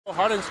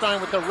Hardenstein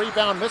with the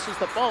rebound, misses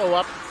the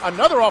follow-up.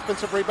 Another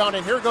offensive rebound,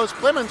 and here goes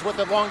Clemens with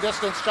a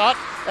long-distance shot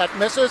that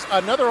misses.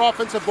 Another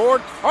offensive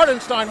board.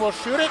 Hardenstein will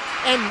shoot it,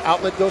 and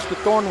outlet goes to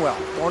Thornwell.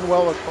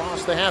 Thornwell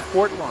across the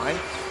half-court line.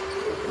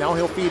 Now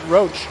he'll feed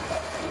Roach.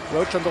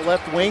 Roach on the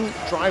left wing,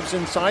 drives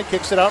inside,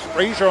 kicks it out.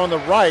 Frazier on the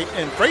right,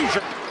 and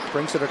Frazier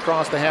brings it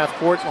across the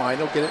half-court line.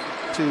 He'll get it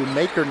to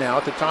Maker now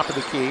at the top of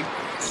the key.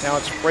 Now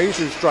it's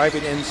Frazier's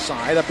driving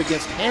inside up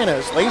against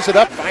Hanna's. Lays it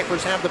up.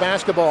 Vipers have the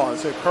basketball.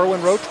 It's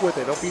Kerwin Roach with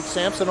it. He'll feed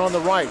Sampson on the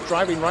right.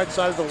 Driving right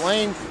side of the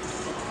lane.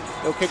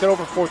 He'll kick it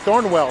over for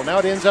Thornwell. Now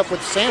it ends up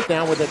with Samp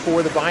down with it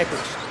for the Vipers.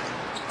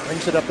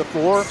 Brings it up the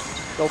floor.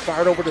 They'll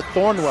fire it over to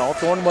Thornwell.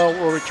 Thornwell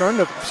will return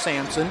to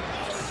Sampson.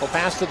 He'll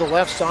pass to the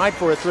left side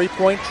for a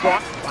three-point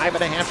drop.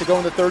 5.5 to go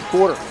in the third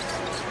quarter.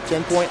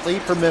 10-point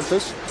lead for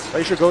Memphis.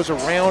 Frazier goes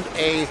around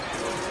a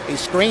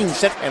screen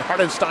set, and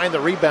Hardenstein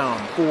the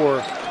rebound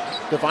for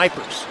the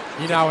Vipers.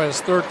 He now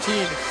has 13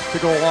 to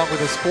go along with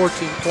his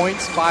 14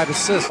 points, 5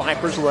 assists.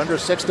 Vipers were under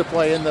 6 to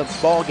play in the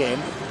ball game.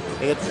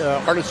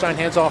 Hardenstein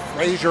hands off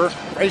Frazier.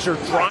 Frazier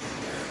drops.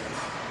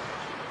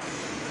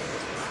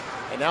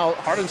 And now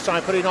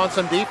Hardenstein putting on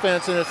some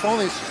defense, and it's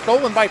only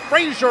stolen by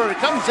Frazier. It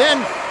comes in,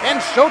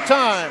 and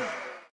showtime.